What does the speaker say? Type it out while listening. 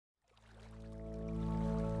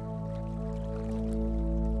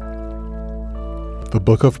The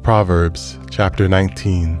Book of Proverbs, chapter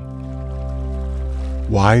 19.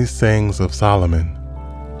 Wise Sayings of Solomon,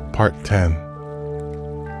 part 10.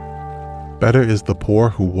 Better is the poor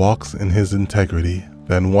who walks in his integrity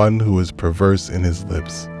than one who is perverse in his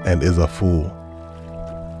lips and is a fool.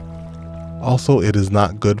 Also, it is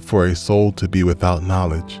not good for a soul to be without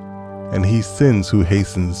knowledge, and he sins who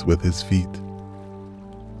hastens with his feet.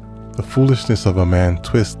 The foolishness of a man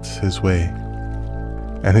twists his way,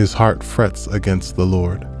 and his heart frets against the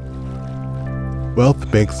Lord.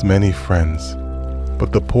 Wealth makes many friends,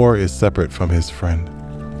 but the poor is separate from his friend.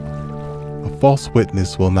 A false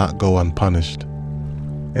witness will not go unpunished,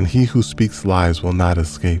 and he who speaks lies will not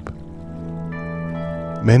escape.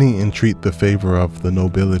 Many entreat the favor of the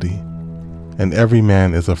nobility, and every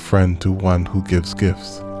man is a friend to one who gives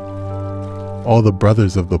gifts. All the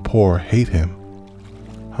brothers of the poor hate him.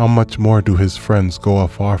 How much more do his friends go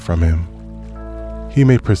afar from him? He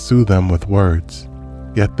may pursue them with words,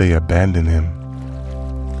 yet they abandon him.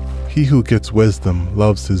 He who gets wisdom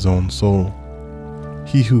loves his own soul.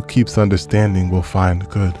 He who keeps understanding will find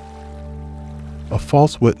good. A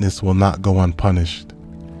false witness will not go unpunished,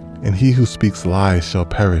 and he who speaks lies shall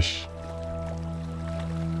perish.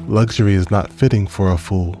 Luxury is not fitting for a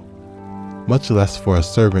fool, much less for a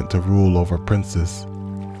servant to rule over princes.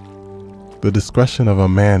 The discretion of a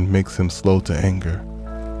man makes him slow to anger,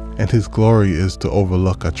 and his glory is to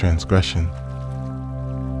overlook a transgression.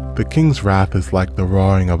 The king's wrath is like the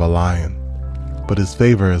roaring of a lion, but his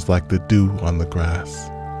favor is like the dew on the grass.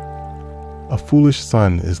 A foolish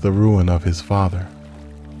son is the ruin of his father,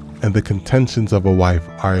 and the contentions of a wife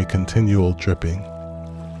are a continual dripping.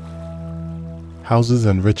 Houses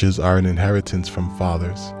and riches are an inheritance from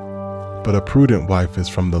fathers, but a prudent wife is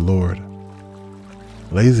from the Lord.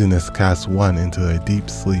 Laziness casts one into a deep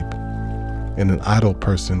sleep, and an idle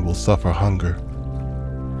person will suffer hunger.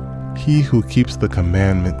 He who keeps the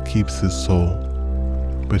commandment keeps his soul,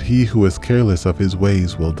 but he who is careless of his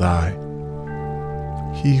ways will die.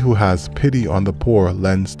 He who has pity on the poor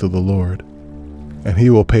lends to the Lord, and he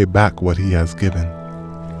will pay back what he has given.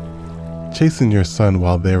 Chasten your son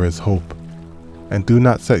while there is hope, and do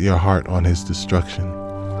not set your heart on his destruction.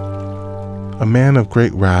 A man of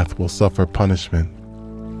great wrath will suffer punishment,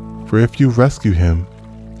 for if you rescue him,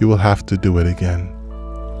 you will have to do it again.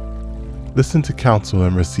 Listen to counsel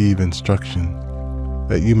and receive instruction,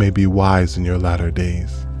 that you may be wise in your latter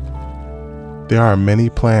days. There are many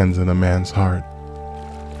plans in a man's heart.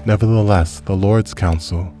 Nevertheless, the Lord's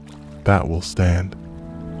counsel, that will stand.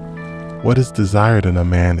 What is desired in a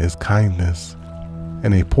man is kindness,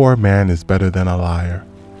 and a poor man is better than a liar.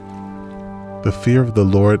 The fear of the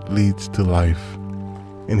Lord leads to life,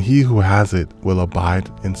 and he who has it will abide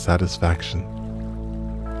in satisfaction.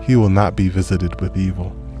 He will not be visited with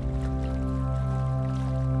evil.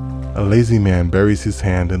 A lazy man buries his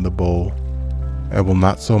hand in the bowl, and will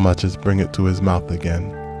not so much as bring it to his mouth again.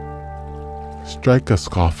 Strike a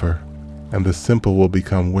scoffer, and the simple will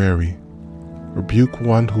become wary. Rebuke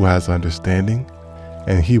one who has understanding,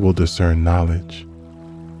 and he will discern knowledge.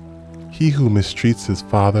 He who mistreats his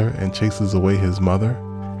father and chases away his mother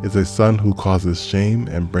is a son who causes shame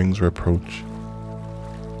and brings reproach.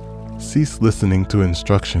 Cease listening to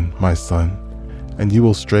instruction, my son, and you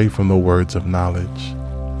will stray from the words of knowledge.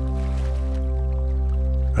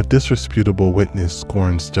 A disreputable witness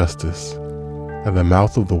scorns justice, and the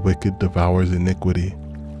mouth of the wicked devours iniquity.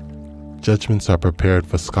 Judgments are prepared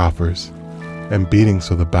for scoffers, and beatings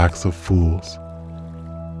for the backs of fools.